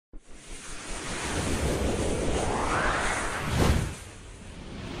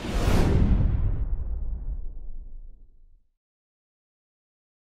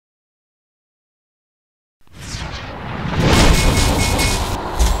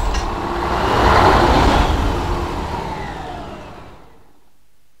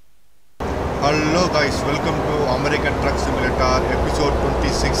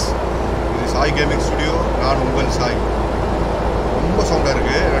Sai gaming studio. நான் உங்கள் சாய். ரொம்ப சவுண்டாக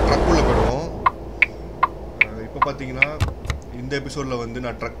இருக்குது. ட்ரக்குள்ளே போயிடுவோம். இப்போ பார்த்தீங்கன்னா இந்த எபிசோடில் வந்து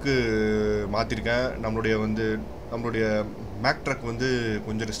நான் ட்ரக்கு மாற்றிருக்கேன். நம்மளுடைய மேக் ட்ரக் வந்து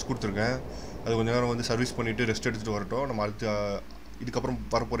கொஞ்சம் ரெஸ்ட் கொடுத்துருக்கேன். அது கொஞ்சம் நேரம் வந்து சர்வீஸ் பண்ணிவிட்டு ரெஸ்ட் எடுத்துகிட்டு வரட்டும். நம்ம இதுக்கப்புறம்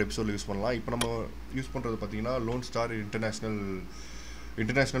வரப்போகிற எபிசோடில் யூஸ் பண்ணலாம். இப்போ நம்ம யூஸ் பண்ணுறது பார்த்தீங்கன்னா loan star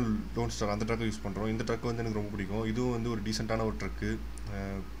international loan star. அந்த ட்ரக்கை யூஸ் பண்ணுறோம். இந்த ட்ரக் வந்து எனக்கு ரொம்ப பிடிக்கும். இதுவும் வந்து ஒரு டீசெண்டான ஒரு ட்ரக்கு.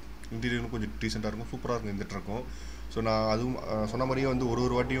 இன்டீரியரும் கொஞ்சம் டீசெண்டாக இருக்கும். சூப்பராக இருக்கும் இந்த ட்ரக்கும். ஸோ நான் அதுவும் சொன்ன மாதிரியே வந்து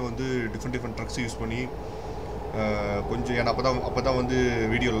ஒரு வாட்டியும் வந்து டிஃப்ரெண்ட் ட்ரக்ஸ் யூஸ் பண்ணி கொஞ்சம் ஏன்னா அப்போ தான் வந்து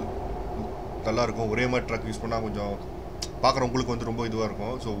வீடியோ நல்லாயிருக்கும். ஒரே மாதிரி ட்ரக் யூஸ் பண்ணால் கொஞ்சம் பார்க்குறவங்களுக்கு வந்து ரொம்ப இதுவாக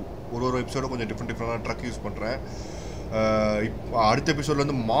இருக்கும். ஸோ ஒரு எபிசோடும் கொஞ்சம் டிஃப்ரெண்டான ட்ரக் யூஸ் பண்ணுறேன். அடுத்த எபிசோடில்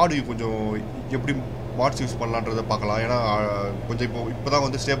வந்து மாடு கொஞ்சம் எப்படி மாட்ஸ் யூஸ் பண்ணலான்றதை பார்க்கலாம். ஏன்னா கொஞ்சம் இப்போ தான்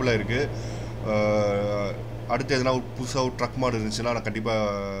வந்து ஸ்டேபிளாக இருக்குது. அடுத்து எதனா புதுசாக ஒரு ட்ரக் மாடு இருந்துச்சுன்னா நான்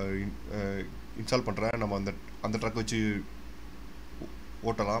கண்டிப்பாக இன்ஸ்டால் பண்ணுறேன். நம்ம அந்த ட்ரக் வச்சு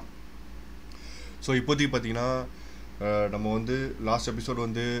ஓட்டலாம். ஸோ இப்போதைக்கு பார்த்தீங்கன்னா நம்ம வந்து லாஸ்ட் எபிசோடு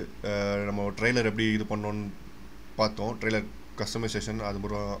வந்து நம்ம ட்ரெய்லர் எப்படி இது பண்ணோன்னு பார்த்தோம். ட்ரெய்லர் கஸ்டமைசேஷன் அது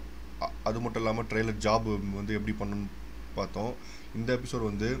மட்டும் இல்லாமல் ட்ரெய்லர் ஜாப் வந்து எப்படி பண்ணணுன்னு பார்த்தோம். இந்த எபிசோடு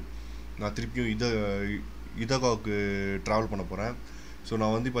வந்து நான் திருப்பியும் இதகாவுக்கு ட்ராவல் பண்ண போகிறேன். ஸோ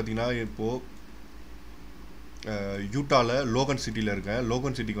நான் வந்து பார்த்திங்கன்னா இப்போது யூட்டாவில் லோகன் சிட்டியில் இருக்கேன்.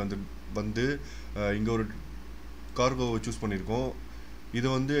 லோகன் சிட்டிக்கு வந்து இங்கே ஒரு கார்கோவை சூஸ் பண்ணியிருக்கோம். இது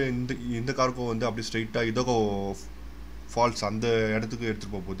வந்து இந்த கார்கோ வந்து அப்படி ஸ்ட்ரைட்டாக இதகோ ஃபால்ஸ் அந்த இடத்துக்கு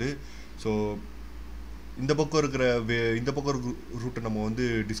எடுத்துகிட்டு போகுது. ஸோ இந்த பக்கம் இருக்கிற ரூட்டை நம்ம வந்து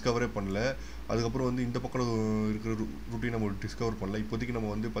டிஸ்கவரே பண்ணல. அதுக்கப்புறம் வந்து இந்த பக்கம் இருக்கிற ரூட்டையும் நம்ம டிஸ்கவர் பண்ணல. இப்போதைக்கு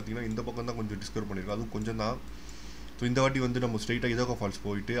நம்ம வந்து பார்த்திங்கன்னா இந்த பக்கம் தான் கொஞ்சம் டிஸ்கவர் பண்ணியிருக்கோம். அதுவும் கொஞ்சம் தான். ஸோ இந்த வாட்டி வந்து நம்ம ஸ்ட்ரைட்டாக இதகோ ஃபால்ஸ்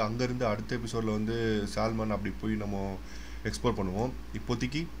போயிட்டு அங்கேருந்து அடுத்த எபிசோடில் வந்து சால்மன் அப்படி போய் நம்ம எக்ஸ்ப்ளோர் பண்ணுவோம்.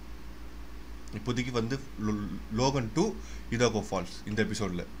 இப்போதைக்கு வந்து லோகன் டு இதகோ ஃபால்ஸ் இந்த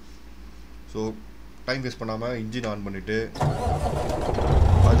எபிசோடில். ஸோ டைம் வேஸ்ட் பண்ணாமல் இன்ஜின் ஆன் பண்ணிவிட்டு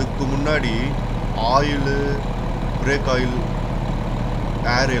அதுக்கு முன்னாடி ஆயிலு, பிரேக் ஆயில்,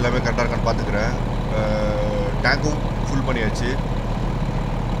 ஏர் எல்லாமே கரெக்டாக இருக்கான்னு பார்த்துக்கிறேன். டேங்க்கும் ஃபுல் பண்ணியாச்சு.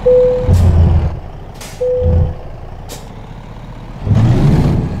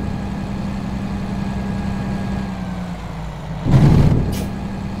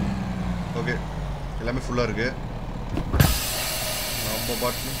 ஓகே, எல்லாமே ஃபுல்லாக இருக்குது. நம்ம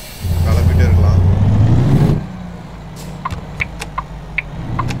பாட்டு கிளம்பிட்டே இருக்கலாம்.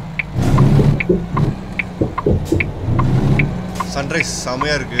 சன்ரைஸ்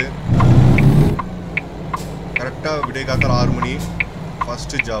செமையாக இருக்குது. கரெக்டாக விடிய காத்தால் 6 மணி.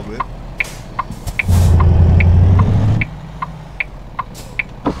 First job.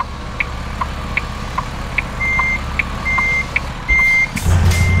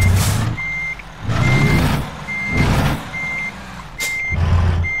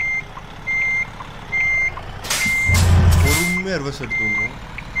 பொறுமையாக ரிவர்ஸ் எடுத்துக்கணும்.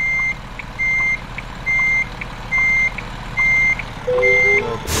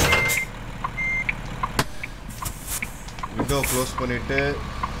 விண்டோ க்ளோஸ் பண்ணிவிட்டு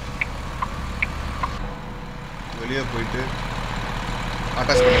வெளியே போயிட்டு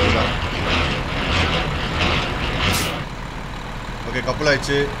அட்டாச் பண்ணிக்கலாம். ஓகே, கப்பல்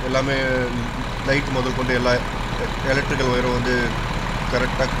ஆயிடுச்சு. எல்லாமே லைட் முதல் கொண்டு எல்லா எலக்ட்ரிக்கல் ஒயரும் வந்து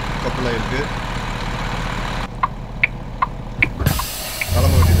கரெக்டாக கப்பல் ஆகிருக்கு.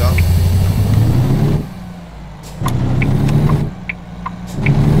 கிளம்ப வேண்டியதான்.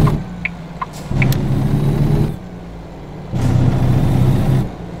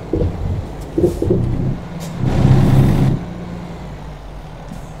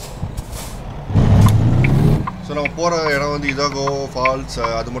 ஸோ நம்ம போகிற இடம் வந்து இதகோ ஃபால்ஸ்.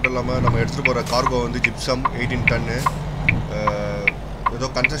 அது மட்டும் இல்லாமல் நம்ம எடுத்துகிட்டு போகிற கார்கோ வந்து ஜிப்சம் 18 டன்னு. ஏதோ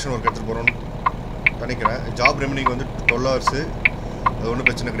கன்ஸ்ட்ரக்ஷன் ஒர்க் எடுத்துகிட்டு போகிறோன்னு நினைக்கிறேன். ஜாப் ரெமினிங் வந்து 12 hours. அது ஒன்றும்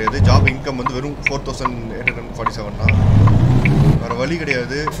பிரச்சனை கிடையாது. ஜாப் இன்கம் வந்து வெறும் 4847 தான். வேறு வழி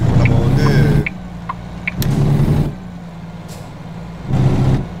கிடையாது. நம்ம வந்து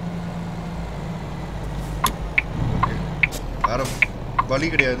வேறு வழி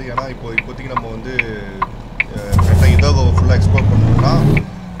கிடையாது. ஏன்னா இப்போதைக்கு நம்ம வந்து கரெக்டாக இதகோ ஃபுல்லாக எக்ஸ்ப்ளோர் பண்ணணும்னா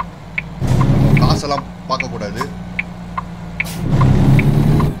நம்ம காசெல்லாம் பார்க்கக்கூடாது.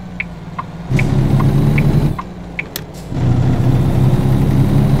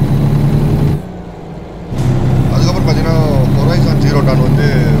 அதுக்கப்புறம் பார்த்தீங்கன்னா ஹொரைசான் ஜீரோ டான் வந்து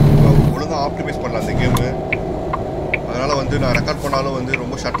ஒழுங்காக ஆப்டிமைஸ் பண்ணலாம் அந்த கேமு. அதனால் வந்து நான் ரெக்கார்ட் பண்ணாலும் வந்து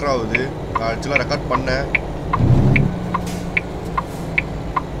ரொம்ப ஷட்டர் ஆகுது. நான் ஆக்சுவலாக ரெக்கார்ட் பண்ணேன்.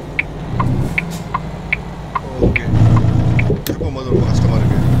 ஓகே, திருப்பும்போது ரொம்ப கஷ்டமாக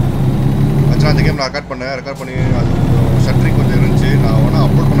இருக்குது. ஏன்னா அந்த கேம் நான் ரெக்கார்ட் பண்ணி அது ஷட்டரிங் கொஞ்சம் இருந்துச்சு. நான் வேணால்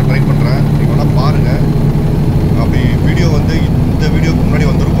அப்லோட் பண்ண ட்ரை பண்ணுறேன், நீங்கள் வேணால் பாருங்கள். அப்படி வீடியோ வந்து இந்த வீடியோக்கு முன்னாடி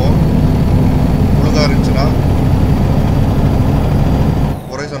வந்திருக்கும். ஒழுங்காக இருந்துச்சுன்னா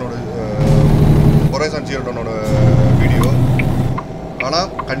ஹொரைசான் ஜீரோ டவுனோட வீடியோ. ஆனால்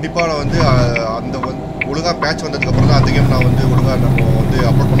கண்டிப்பாக நான் வந்து அந்த ஒழுங்காக பேட்ச் வந்ததுக்கப்புறம் தான் அந்த கேம் நான் வந்து ஒழுங்காக நம்ம வந்து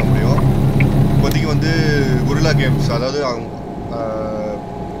அப்லோட் பண்ண முடியும். இப்போதைக்கு வந்து கொரில்லா கேம்ஸ், அதாவது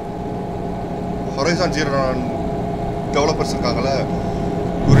ஹொரைசான் ஜீரோ டவுன் டெவலப்பர்ஸ் இருக்காங்களே,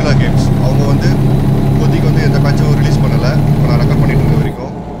 கொரில்லா கேம்ஸ், அவங்க வந்து இப்போதைக்கு வந்து எந்த பேட்சும் ரிலீஸ் பண்ணலை. இப்போ நான் ரெக்கார்ட் பண்ணிட்டு இருக்க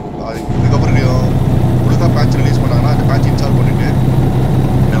வரைக்கும். அது இதுக்கப்புறம் ஒழுங்காக பேட்ச் ரிலீஸ் பண்ணாங்கன்னா அந்த பேட்ச் இன்ஸ்டால் பண்ணிவிட்டு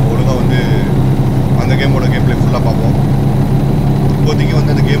நம்ம ஒழுங்காக வந்து அந்த கேமோட கேம் பிளே ஃபுல்லாக பார்ப்போம். இப்போதைக்கு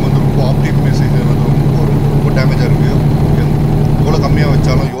வந்து அந்த கேம் வந்து ரொம்ப ஆப்டிமைசேஷன் வந்து ரொம்ப டேமேஜாக இருக்குது. எவ்வளோ கம்மியாக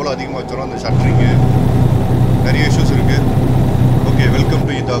வச்சாலும் எவ்வளோ அதிகமாக வச்சாலும் அந்த ஷட்டரிங்கு நிறைய இஷ்யூஸ் இருக்குது. Okay, welcome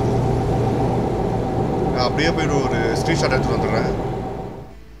to இதாகோ. நான் அப்படியே போய்ட்டு ஒரு ஸ்க்ரீன்ஷாட் எடுத்துகிட்டு வந்துடுறேன்.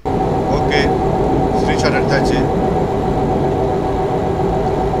 ஓகே, ஸ்க்ரீன்ஷாட் எடுத்தாச்சு.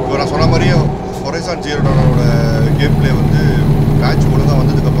 இப்போ நான் சொன்ன மாதிரியே ஹொரைசான் ஜீரோ டவுனோட கேம் பிளே வந்து பேட்ச் ஒழுங்காக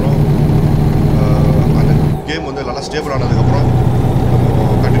வந்ததுக்கப்புறம் அந்த கேம் வந்து நல்லா ஸ்டேபிள் ஆனதுக்கப்புறம்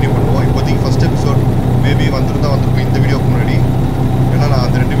நம்ம கண்டினியூ பண்ணுவோம். இப்போதைக்கு ஃபஸ்ட் எபிசோட் மேபி வந்திருக்கும் இந்த வீடியோக்கு முன்னாடி. ஏன்னா நான்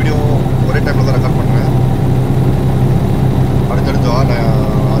அந்த 2 வீடியோவும் ஒரே டைமில் தான் ரெக்கார்ட் பண்ணுறேன். அடுத்தடுத்து நான்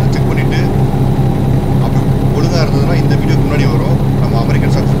அதை செக் பண்ணிவிட்டு அப்படி ஒழுங்காக இருந்ததுன்னா இந்த வீடியோக்கு முன்னாடி வரும். நம்ம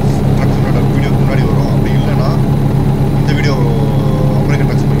அமெரிக்கன் ட்ரக்ஸோட வீடியோக்கு முன்னாடி வரும். அப்படி இல்லைன்னா இந்த வீடியோ அமெரிக்கன்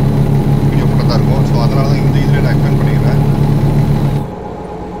ட்ரக்ஸ் வீடியோ மட்டும் தான் இருக்கும். ஸோ அதனால தான் இந்த இதில் நான் எக்ஸ்பிளைன் பண்ணிக்கிறேன்.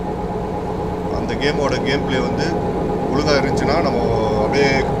 அந்த கேமோட கேம் பிளே வந்து ஒழுங்காக இருந்துச்சுன்னா நம்ம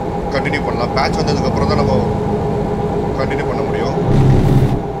அப்படியே கண்டினியூ பண்ணலாம். பேட்ச் வந்ததுக்கப்புறம் தான் நம்ம கண்டினியூ பண்ண முடியும்.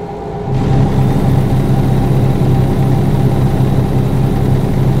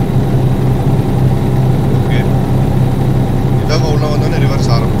 ஓகே, இதாக உள்ள வந்தோடனே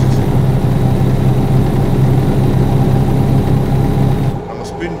ரிவர்ஸ் ஆரம்பிச்சிச்சு. நம்ம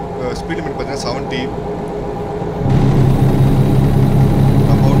ஸ்பீட் லிமிட் பார்த்தீங்கன்னா 70.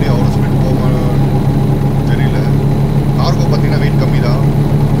 நம்ம ஒண்டி அவ்வளோ ஸ்பீட் போகுமான்னு தெரியல. கார்கோ பார்த்தீங்கன்னா வெயிட் கம்மி தான்.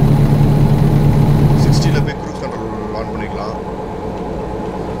 60ல் போய் க்ரூஸ் கண்ட்ரோல் ஆன் பண்ணிக்கலாம்.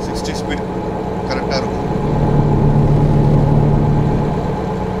 60 ஸ்பீட் கரெக்டாக இருக்கும்.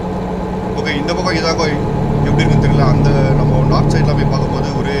 ஓகே, இந்த பக்கம் இதாக எப்படி இருக்குன்னு தெரியல. அந்த நம்ம நார்த் சைடில் போய் பார்க்கும்போது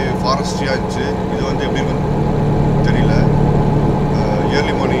ஒரே ஃபாரஸ்ட்ரியாக இருந்துச்சு. இது வந்து எப்படி இருக்குன்னு தெரியல.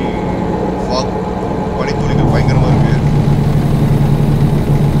 இயர்லி மார்னிங் ஃபாக், பனித்துளிகள் பயங்கரமாக இருக்குது.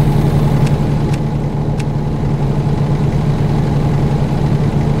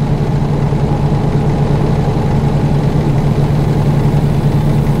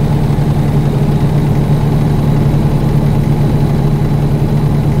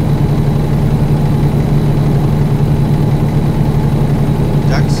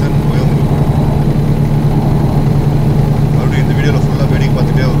 மறுபடியும் இந்த வீடியோவில் ஃபுல்லாக வேடிக்கை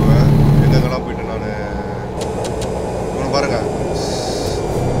பார்த்துட்டே வருவேன். எங்கெங்கெல்லாம் போயிட்டு நான் ஒன்று பாருங்கள்,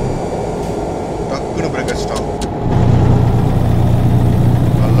 டக்குன்னு பிரேக் அடிச்சிட்டான்.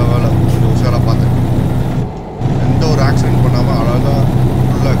 நல்ல வேலை, கொஞ்சம் உஷாராக பார்த்தேன். எந்த ஒரு ஆக்சிடென்ட் பண்ணாமல் அழகாக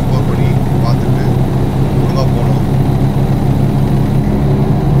ஃபுல்லாக எக்ஸ்ப்ளோர் பண்ணி பார்த்துட்டு ஒழுங்காக போனோம்.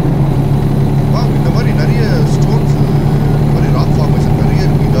 இந்த மாதிரி நிறைய ஸ்டோன்ஸ், இந்த மாதிரி ராக் ஃபார்மேஷன் நிறைய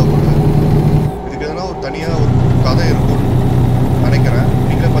இருக்குது. இதாக கூட இதுக்கு எதனா ஒரு தனியாக ஒரு கதை இருக்கும்னு நினைக்கிறேன்.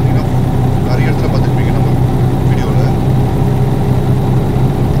 நீங்களே பார்த்தீங்கன்னா நிறைய இடத்துல பார்த்துருப்பீங்க நம்ம வீடியோவில்.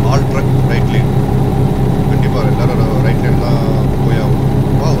 ஆல் ட்ரக் ரைட் லைன், கண்டிப்பாக எல்லோரும் ரைட் லைன் தான் போய் ஆகும்.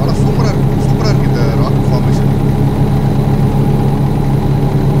 ஆனால் சூப்பராக இருக்குது இந்த ராக் ஃபார்மேஷன்.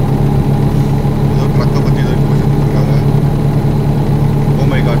 ஏதோ ட்ரக்கை பற்றி ஏதோ இன்ஃபர்மேஷன் கொடுத்துருக்காங்க. ஓ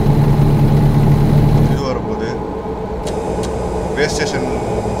மை காட், இது வரப்போகுது, வேஸ்ட் ஸ்டேஷன்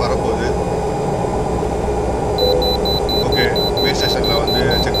வரப்போகுது. ஓகே, வேஸ்ட் ஸ்டேஷனில் வந்து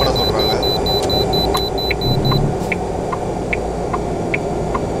செக் பண்ண சொல்கிறாங்க.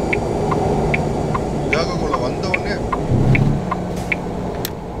 ஜாகக்குள்ள வந்தவுடனே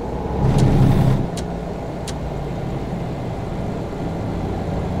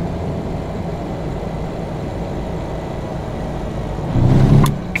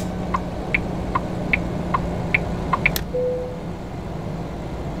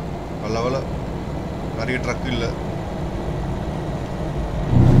நல்ல வேலை நிறைய ட்ரக் இல்லை.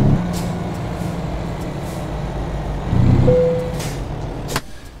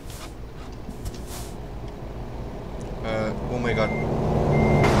 Oh my god.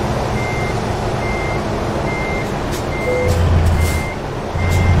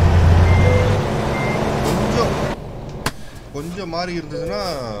 கொஞ்சம் கொஞ்சம் மாறி இருந்ததுன்னா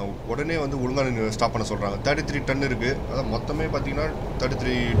உடனே வந்து ஒழுங்காக ஸ்டாப் பண்ண சொல்கிறாங்க. 33 டன் இருக்குது, அதான் மொத்தமே பார்த்தீங்கன்னா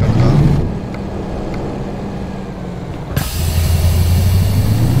 33 டன் தான்.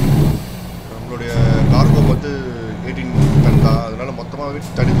 நம்மளுடைய கார்கோ வந்து 18 டன் தான், அதனால் மொத்தமாகவே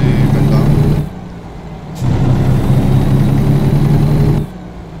 33 டன் தான்.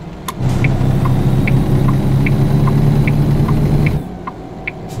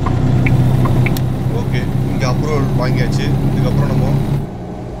 அப்ரூவல் வாங்கியாச்சு. இதுக்கப்புறம் நம்ம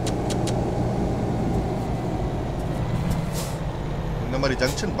இந்த மாதிரி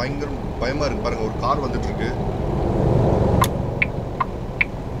ஜங்ஷன் பயமாக இருக்கு பாருங்கள். ஒரு கார் வந்துட்டுருக்கு,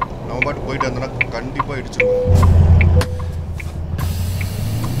 நம்ம பாட்டு போயிட்டு வந்தோன்னா கண்டிப்பாக இடிச்சிருவோம்.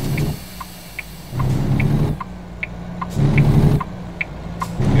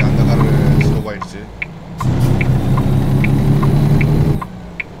 அந்த கார் ஸ்லோவாயிடுச்சு.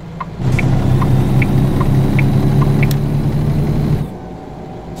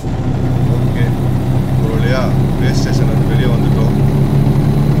 ரேஸ் ஸ்டேஷன் வந்து வெளியே வந்துட்டோம்.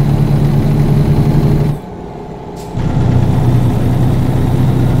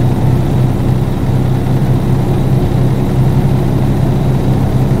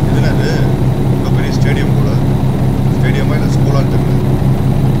 இதுல இது ரொம்ப பெரிய ஸ்டேடியம் கூட, ஸ்டேடியமா இல்லை ஸ்கூலான்னு தெரியல.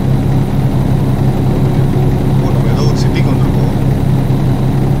 இப்போ நம்ம ஏதோ ஒரு சிட்டிக்கு வந்திருக்கோம்.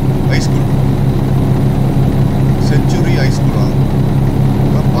 High school, century ஹைஸ்கூலா?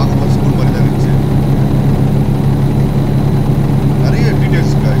 பார்க்கும்போது ஸ்கூல் மாதிரி தான் இருந்துச்சு. நிறைய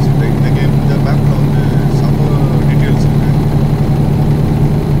டீட்டெயில்ஸ் இருக்குது இந்த கேம். இந்த மேப்பில் வந்து செம்ம டீட்டெயில்ஸ் இருக்குது.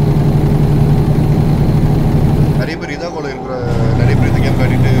 நிறைய பேர் இதாகோல இருக்கிற நிறைய பேர் இந்த கேம்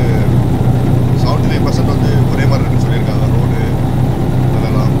காட்டிட்டு 75% வந்து ஒரே மாதிரி இருக்குன்னு சொல்லியிருக்காங்க. ரோடு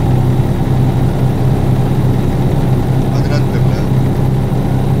அதெல்லாம் அதனால தெரியல.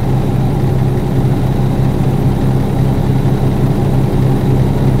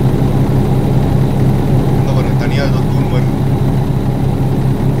 இந்த மாதிரி தனியாக ஏதோ தூண் மாதிரி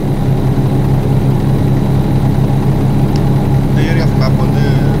மேப் வந்து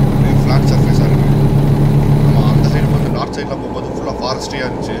ஃப்ளாட் சர்ஃபேஸாக இருக்குது. நம்ம அந்த சைடு வந்து நார்த் சைடெலாம் போகும்போது ஃபுல்லாக ஃபாரஸ்ட்ரியாக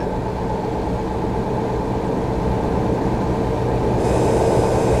இருந்துச்சு.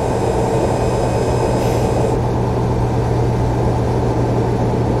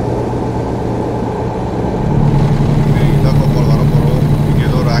 இதாக போல் வர போகிறோம். இங்கே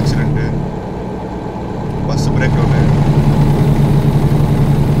ஏதோ ஒரு accident, bus break town.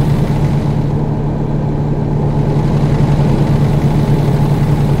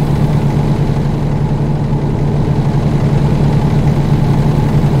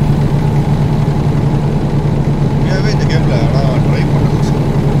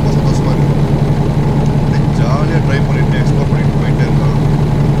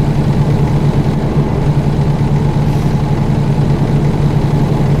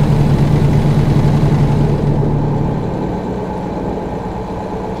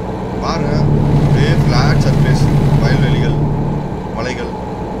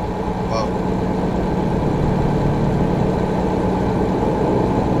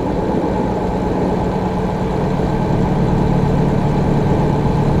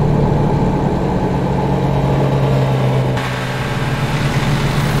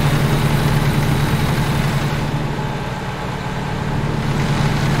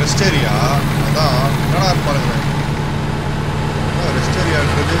 Rest area அதான் என்னடா பாருங்க. ரெஸ்ட்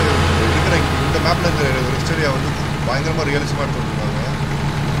ஏரியான்றது இருக்கிற இந்த மேப்பில் இருக்கிற ரெஸ்ட் ஏரியா வந்து பயங்கரமாக ரியலிஸ்டமாக எடுத்து வந்துருக்காங்க.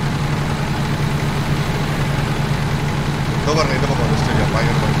 இதோ பாருங்க, இந்த பக்கம் ரெஸ்ட் ஏரியா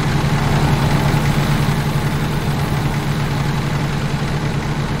பயங்கரமாக இருக்குது.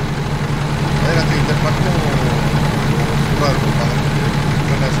 அதே நேரத்தில் இந்த ட்ரக்கும் சூப்பராக இருக்கும் பார்க்குறதுக்கு.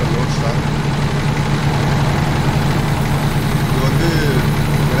 இன்டர்நேஷ்னல் ரோட்ஸ் தான் இது. வந்து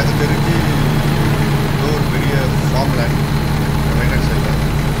எனக்கு தெரிஞ்சு ஏதோ ஒரு பெரிய ஃபார்ம் லேண்ட் ரைட் ஹேண்ட் சைடில்.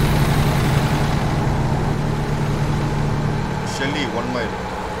 Shelley 1 mile.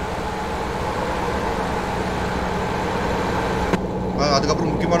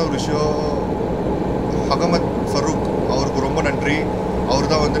 அதுக்கப்புறம் முக்கியமான ஒரு விஷயம், அகமத் ஃபரூக் அவருக்கு ரொம்ப நன்றி.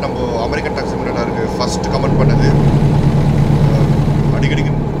 அவர் தான் வந்து நம்ம அமெரிக்கன் டாக்ஸி மினிட்டாருக்கு ஃபஸ்ட்டு கமெண்ட் பண்ணது.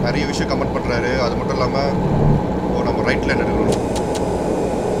 அடிக்கடிக்கு நிறைய விஷயம் கமெண்ட் பண்ணுறாரு. அது மட்டும் இல்லாமல் நம்ம ரைட்டில் என்ன எடுக்கணும்,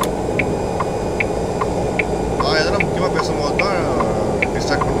 நான் எதனா முக்கியமாக பேசும்போது தான்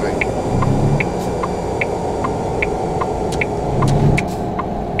டிஸ்ட்ராக்ட் பண்ணுறேன்.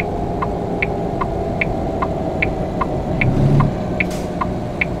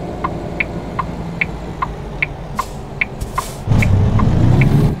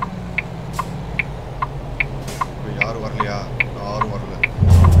 யாரும் வரலையா? யாரும் வரல.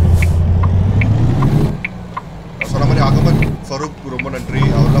 நான் சொன்ன மாதிரி அகமத்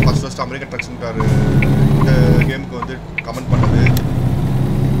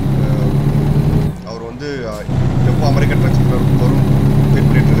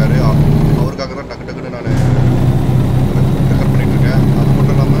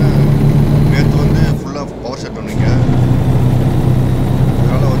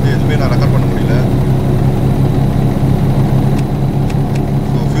எதுவுமே நான் ரெக்கார்ட் பண்ண முடியல.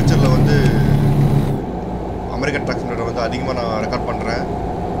 ஸோ ஃப்யூச்சரில் வந்து அமெரிக்கன் ட்ரக் சிமுலேட்டர் வந்து அதிகமாக நான் ரெக்கார்ட் பண்ணுறேன்.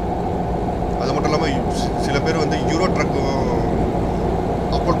 அது மட்டும் இல்லாமல் சில பேர் வந்து யூரோ ட்ரக்கும்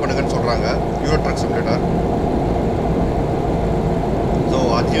அப்லோட் பண்ணுங்கன்னு சொல்கிறாங்க, யூரோ ட்ரக் சிமுலேட்டர். ஸோ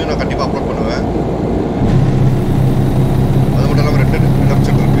அதையும் நான் கண்டிப்பாக அப்லோட் பண்ணுவேன். அது மட்டும் இல்லாமல்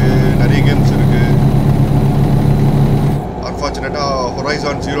ரெடம்ப்ஷன் இருக்குது, நிறைய கேம்ஸ் இருக்குது. அன்ஃபார்ச்சுனேட்டாக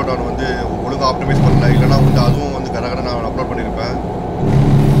ஹொரைசான் ஜீரோ டான் வந்து ஒழுங்காக ஆப்டிமைஸ் பண்ணல, இல்லைனா வந்து அதுவும் வந்து கடை நான் அப்லோட் பண்ணியிருப்பேன்.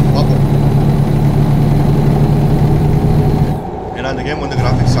 பார்ப்போம். ஏன்னா அந்த கேம் வந்து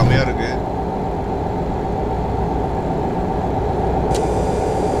கிராஃபிக்ஸ் செம்மையாக இருக்குது.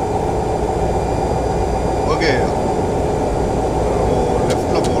 ஓகே,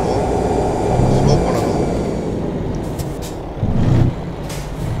 லெஃப்டில் போகணும், ஸ்லோ பண்ணணும்.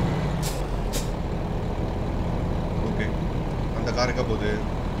 ஓகே, அந்த கார் எங்கே போகுது?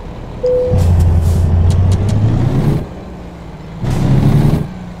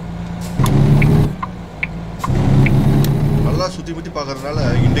 நல்லா சுற்றி முற்றி பார்க்கறதுனால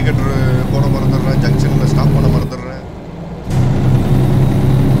இண்டிகேட்டர் போட மறந்துடுறேன், ஜங்ஷனில் ஸ்டாப் பண்ண மறந்துடுறேன்.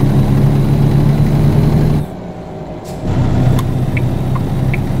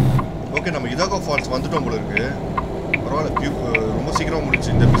 ஓகே, நம்ம இதாகோ ஃபால்ஸ் வந்துட்டோம் போல இருக்கு. பரவாயில்ல, ரொம்ப சீக்கிரமாக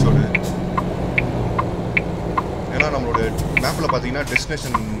முடிச்சு இந்த எபிசோடு. ஏன்னா நம்மளோட மேப்பில் பார்த்தீங்கன்னா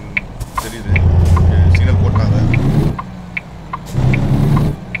டெஸ்டினேஷன் தெரியுது, சிக்னல் போட்டாங்க.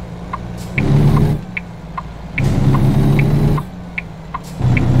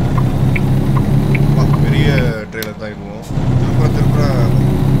 பெரிய ட்ரெயிலர் தான் இதுவும். திருப்புற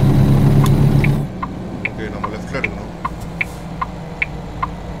ஓகே, நம்ம லெஃப்டில் எடுக்கணும்.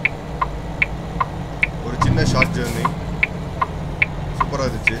 சின்ன ஷார்ட் ஜர்னி சூப்பராக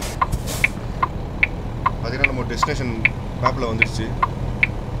இருந்துச்சு. பார்த்தீங்கன்னா நம்ம டெஸ்டினேஷன் மேப்பில் வந்துடுச்சு.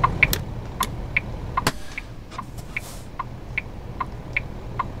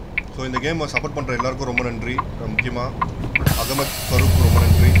 ஸோ இந்த கேமை சப்போர்ட் பண்ணுற எல்லாருக்கும் ரொம்ப நன்றி. முக்கியமாக அகமத் ஃபரூக் ரொம்ப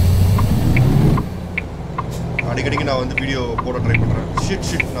நன்றி. அடிக்கடிக்கு நான் வந்து வீடியோ போட ட்ரை பண்ணுறேன்.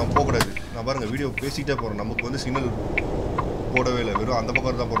 ஷிட் நான் போகக்கூடாது. நான் பாருங்கள் வீடியோ பேசிக்கிட்டே போகிறேன். நமக்கு வந்து சிக்னல் போடவே இல்லை, வெறும் அந்த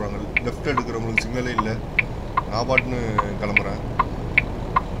பக்கம் தான் போடுறாங்க. லெஃப்ட் எடுக்கிறவங்களுக்கு சிக்னலே இல்லை. நான் பாட்டுன்னு கிளம்புறேன்.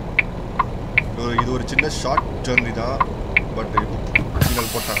 இது ஒரு சின்ன ஷார்ட் ஜர்னி தான். பட்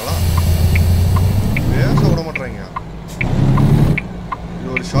சிக்னல் போட்டாங்களா? பேச விட மாட்டேறாங்க. இது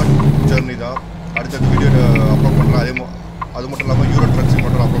ஒரு ஷார்ட் ஜர்னி தான். அடுத்தடுத்த வீடியோ அப்லோட் பண்ணுறேன். அது மட்டும் இல்லாமல் யூரோ ட்ரக்ஸ்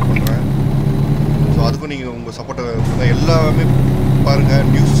மட்டும் அப்லோட் பண்ணுறேன். ஸோ அதுக்கும் நீங்கள் உங்கள் சப்போர்ட்டை கொடுங்க. எல்லாமே பாருங்கள்.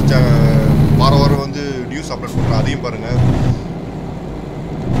 நியூஸ் வாரம் வந்து நியூஸ் அப்லோட் பண்ணுறேன், அதையும் பாருங்கள்.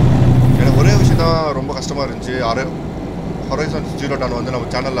 எனக்கு ஒரே விஷயம் தான் ரொம்ப கஷ்டமாக இருந்துச்சு. ஹொரைசான் ஜீரோ டான் வந்து நம்ம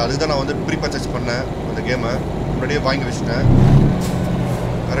சேனலில் அதுதான் நான் வந்து ப்ரீ பர்ச்சேஸ் பண்ணேன். அந்த கேமை முன்னாடியே வாங்கி வச்சுட்டேன்.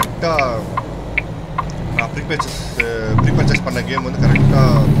 கரெக்டாக நான் ப்ரீ பர்ச்சேஸ் பண்ண கேம் வந்து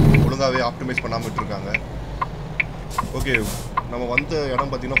கரெக்டாக ஒழுங்காகவே ஆப்டிமைஸ் பண்ணாமல் விட்டுருக்காங்க. ஓகே, நம்ம வந்த இடம்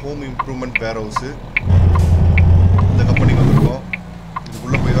பார்த்திங்கன்னா ஹோம் இம்ப்ரூவ்மெண்ட் வேர் ஹவுஸு. இந்த கம்பெனிக்கு வந்திருக்கோம்.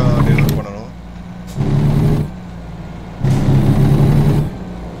 இதுக்குள்ளே போய் தான் டெலிவரி பண்ணணும்.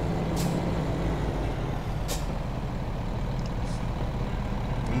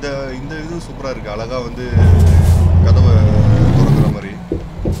 இந்த இது சூப்பராக இருக்குது. அழகாக வந்து கதவை திறக்கிற மாதிரி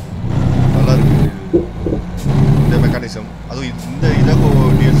நல்லா இருக்குது இந்த மெக்கானிசம். அதுவும் இந்த இதாகோ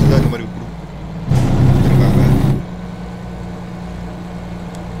டிஎல்சி தான் இந்த மாதிரி கொடுத்துருக்காங்க.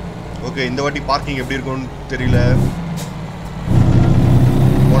 ஓகே, இந்த வாட்டி பார்க்கிங் எப்படி இருக்கும்னு தெரியல.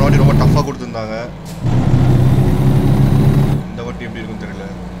 போன வாட்டி ரொம்ப டஃப்பாக கொடுத்துருந்தாங்க. இந்த வாட்டி எப்படி இருக்குன்னு தெரியல.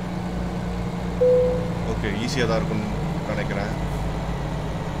 ஓகே, ஈஸியாக தான் இருக்கும்னு நினைக்கிறேன்.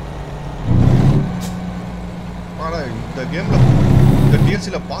 ஆனால் இந்த கேமில் இந்த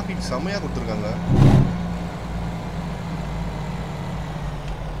டிஎல்சியில் பார்க்கிங் செம்மையாக கொடுத்துருக்காங்க.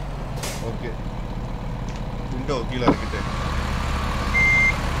 ஓகே, விண்டோ கீழே இறக்கிட்டு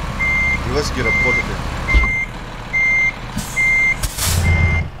ரிவர்ஸ் கியரை போட்டுட்டு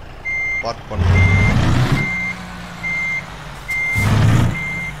பார்க் பண்ணுவோம்.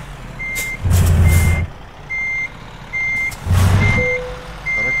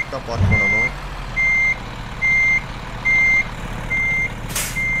 கரெக்டாக பார்க் பண்ணணும்.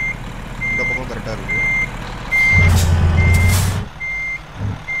 இந்த பக்கம் கரெக்டாக இருக்குது.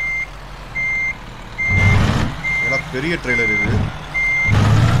 ஏன்னா பெரிய ட்ரெய்லர் இது.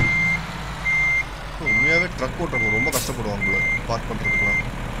 உண்மையாகவே ட்ரக் ஓட்டுறவங்க ரொம்ப கஷ்டப்படுவாங்களே பார்க் பண்ணுறதுக்குலாம்.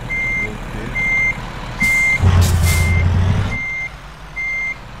 ஓகே,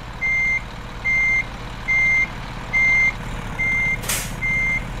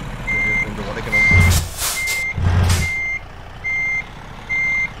 கொஞ்சம் உடைக்கணும்.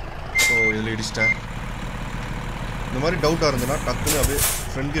 இதில் இடிச்சிட்டேன். இந்த மாதிரி டவுட்டாக இருந்ததுன்னா டக்குன்னு அப்படியே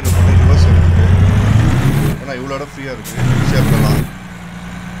ஃப்ரண்ட் கியர் போட்டு ரிவர்ஸ் எடுத்துட்டு, ஏன்னா இவ்வளோ இடம் ஃப்ரீயாக இருக்குது, ஈஸியாக பண்ணலாம்.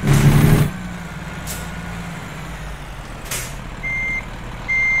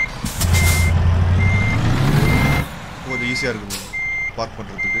 கொஞ்சம் ஈஸியாக இருக்குது பார்க்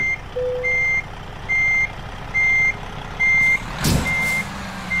பண்ணுறதுக்கு.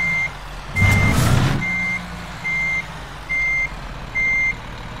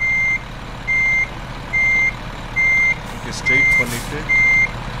 ஸ்ட்ரைட் பண்ணிட்டு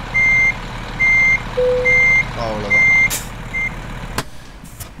அவ்வளோதான்.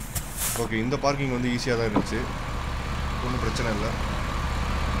 ஓகே, இந்த பார்க்கிங் வந்து ஈஸியாக தான் இருந்துச்சு, ஒன்றும் பிரச்சனை இல்லை.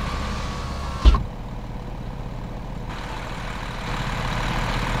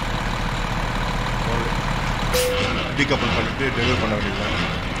 டீகப்பிள் பண்ணிட்டு டெலிவரி பண்ண வேண்டியதுதான்.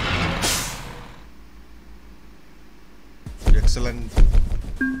 எக்ஸலண்ட்.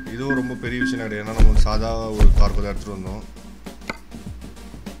 இதுவும் ரொம்ப பெரிய விஷயம் கிடையாது, ஏன்னா நம்ம சாதா ஒரு கார்கோ தான் எடுத்துகிட்டு வந்தோம்.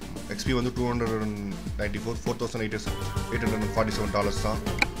 எக்ஸ்பி வந்து $294, $4,847 தான்.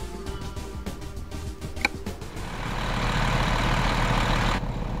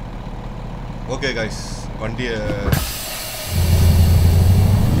 ஓகே கைஸ், வண்டியை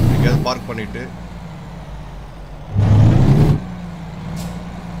எங்கேயாவது பார்க் பண்ணிவிட்டு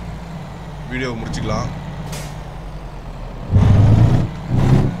வீடியோவை முடிச்சுக்கலாம்.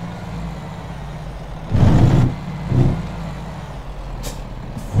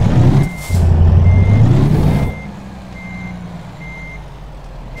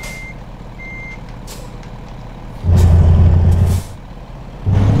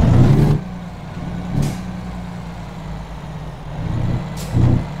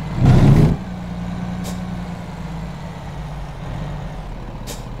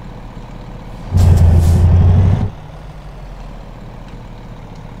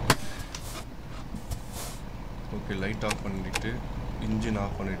 ஓகே, லைட் ஆஃப் பண்ணிவிட்டு இன்ஜின்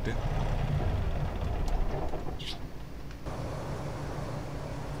ஆஃப் பண்ணிவிட்டு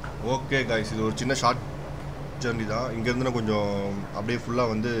ஓகே காய்ஸ், இது ஒரு சின்ன ஷார்ட் ஜர்னி தான். இங்கேருந்து நான் கொஞ்சம் அப்படியே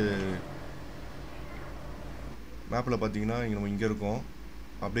ஃபுல்லாக வந்து மேப்பில் பார்த்தீங்கன்னா நம்ம இங்கே இருக்கோம்.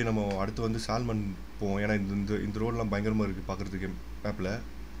 அப்படியே நம்ம அடுத்து வந்து சால்மன் போவோம், ஏன்னா இந்த ரோடெலாம் பயங்கரமாக இருக்குது பார்க்குறதுக்கு மேப்பில்.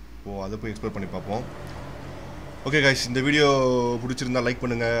 அதை போய் எக்ஸ்ப்ளோர் பண்ணி பார்ப்போம். ஓகே கைஸ், இந்த வீடியோ பிடிச்சிருந்தா லைக்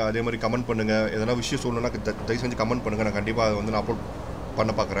பண்ணுங்கள், அதே மாதிரி கமெண்ட் பண்ணுங்கள். எதனா விஷயம் சொல்லணுன்னா தயவு செஞ்சு கமெண்ட் பண்ணுங்கள். நான் கண்டிப்பாக அதை வந்து நான் அப்லோட்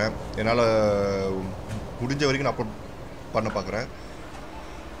பண்ண பார்க்குறேன். என்னால் முடிஞ்ச வரைக்கும் நான் அப்லோட் பண்ண பார்க்குறேன்.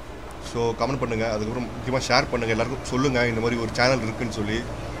 ஸோ கமெண்ட் பண்ணுங்கள், அதுக்கப்புறம் முக்கியமாக ஷேர் பண்ணுங்கள், எல்லாருக்கும் சொல்லுங்கள் இந்த மாதிரி ஒரு சேனல் இருக்குதுன்னு சொல்லி.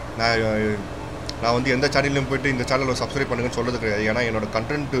 நான் வந்து எந்த சேனல்லையும் போய்ட்டு இந்த சேனலை சப்ஸ்கிரைப் பண்ணுங்கன்னு சொல்கிறது கிடையாது, ஏன்னா என்னோடய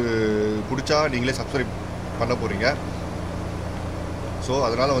கண்டென்ட்டு பிடிச்சா நீங்களே சப்ஸ்கிரைப் பண்ண போகிறீங்க. ஸோ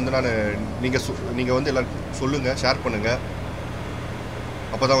அதனால் வந்து நீங்கள் வந்து எல்லோரும் சொல்லுங்கள், ஷேர் பண்ணுங்கள்.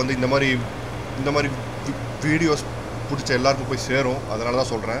 அப்போ தான் வந்து இந்த மாதிரி வீடியோஸ் பிடிச்ச எல்லாருக்கும் போய் சேரும். அதனால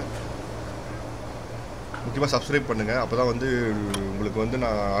தான் சொல்கிறேன், முக்கியமாக சப்ஸ்கிரைப் பண்ணுங்கள். அப்போ தான் வந்து உங்களுக்கு வந்து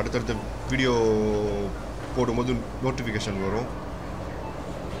நான் அடுத்தடுத்த வீடியோ போடும்போது நோட்டிஃபிகேஷன் வரும்.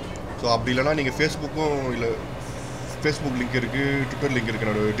 ஸோ அப்படி இல்லைனா நீங்கள் ஃபேஸ்புக் லிங்க் இருக்குது, ட்விட்டர் லிங்க் இருக்குது,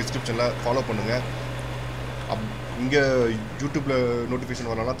 என்னோடய டிஸ்கிரிப்ஷனில் ஃபாலோ பண்ணுங்கள். இங்கே யூடியூப்பில் நோட்டிஃபிகேஷன்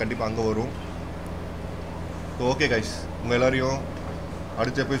வரலாம், கண்டிப்பாக அங்கே வரும். ஸோ ஓகே கைஸ், உங்கள் எல்லோரையும்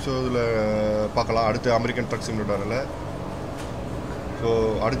அடுத்த எபிசோடில் பார்க்கலாம், அடுத்த அமெரிக்கன் ட்ரக் சிமுலேட்டரில். ஸோ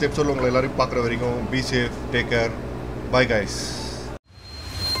அடுத்த எபிசோடில் உங்களை எல்லோரையும் பார்க்குற வரைக்கும் be safe, take care, bye guys.